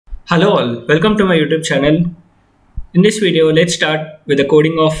Hello all, welcome to my YouTube channel. In this video, let's start with the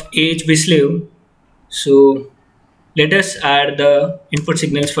coding of AHB sleeve. So let us add the input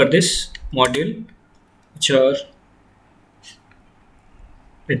signals for this module, which are,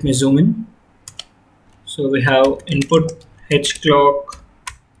 let me zoom in. So we have input H clock,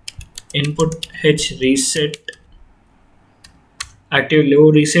 input H reset, active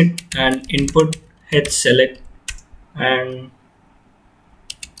low reset, and input H select, and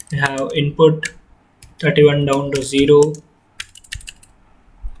we have input 31 down to 0,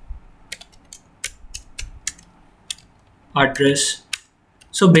 address.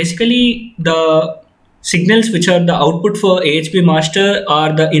 So basically the signals which are the output for AHB master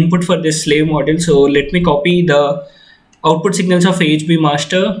are the input for this slave module. So let me copy the output signals of AHB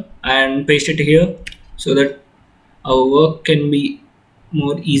master and paste it here so that our work can be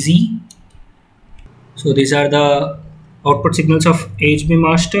more easy. So these are the output signals of AHB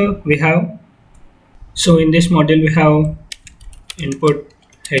master we have. So in this module we have input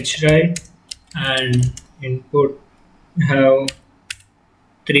H write and input we have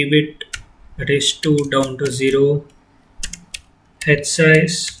 3-bit, that is 2 down to 0, H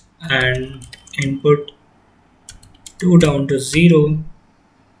size, and input 2 down to 0,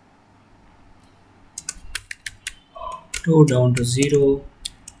 2 down to 0,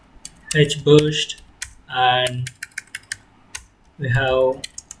 H burst, and we have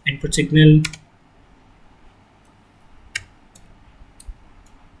input signal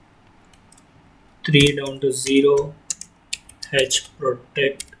 3 down to 0, H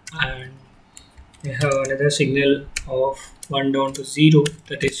protect, and we have another signal of 1 down to 0,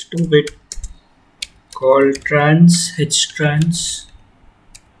 that is 2-bit, called trans, H trans,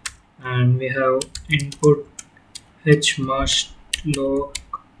 and we have input H mask lock,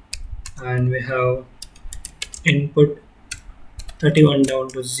 and we have input 31 down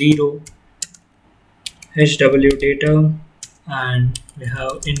to 0, HW data, and we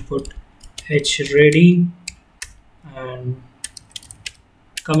have input H ready. And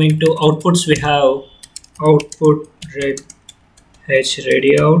coming to outputs, we have output read H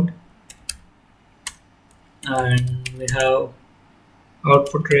ready out, and we have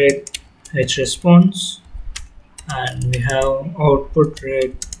output read H response, and we have output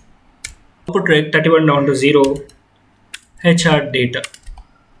read 31 down to 0 HR data.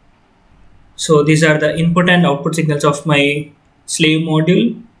 So these are the input and output signals of my slave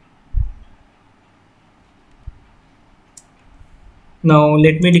module. Now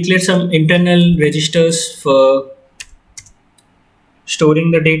let me declare some internal registers for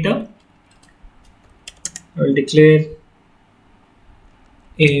storing the data. I will declare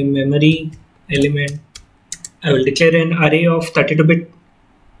a memory element. I will declare an array of 32-bit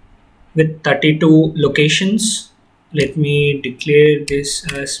with 32 locations. Let me declare this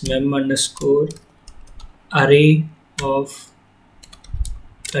as mem underscore array of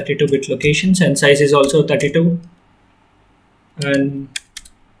 32-bit locations, and size is also 32. And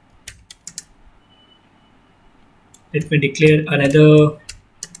let me declare another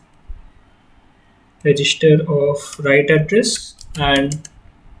register of write address and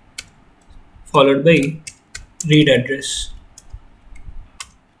followed by read address.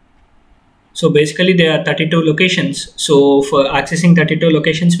 So basically there are 32 locations. So for accessing 32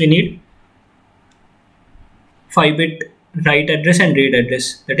 locations we need 5-bit write address and read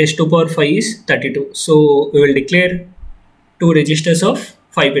address, that is 2 power 5 is 32. So we will declare 2 registers of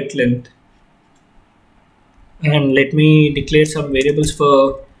 5-bit length. And let me declare some variables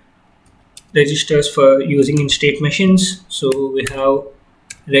for registers for using in state machines. So we have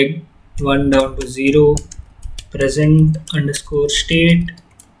reg 1 down to 0, present underscore state,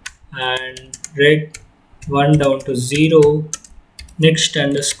 and reg 1 down to 0, next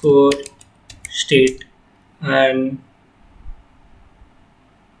underscore state. And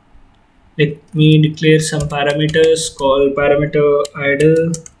let me declare some parameters called parameter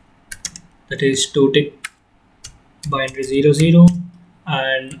idle, that is 2-tick binary 00,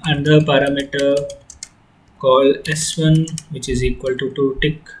 and another parameter called s1, which is equal to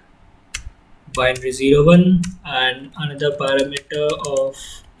 2-tick binary 01, and another parameter of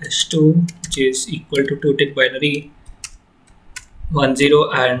s2, which is equal to 2-tick binary 10,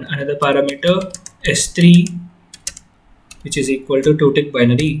 and another parameter s3, which is equal to 2-tick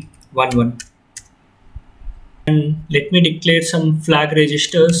binary 11. And let me declare some flag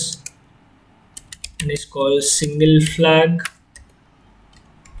registers, and is called single flag,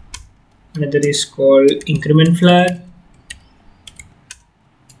 another is called increment flag,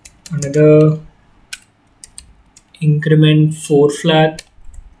 another increment 4 flag,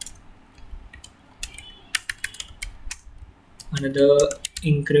 another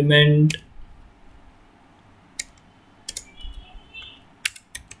increment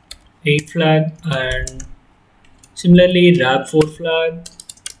 8 flag, and similarly wrap 4 flag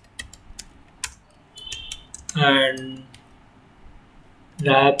and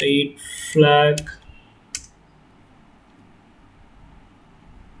wrap 8 flag,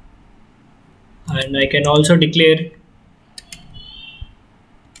 and I can also declare,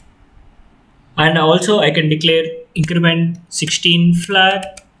 and also I can declare increment 16 flag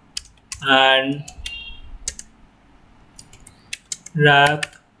and wrap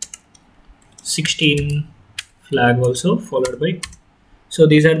 16 flag also followed by. So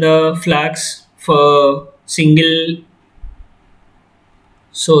these are the flags for single.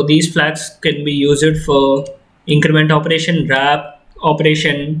 So these flags can be used for increment operation, wrap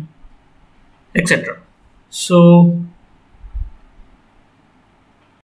operation, etc. So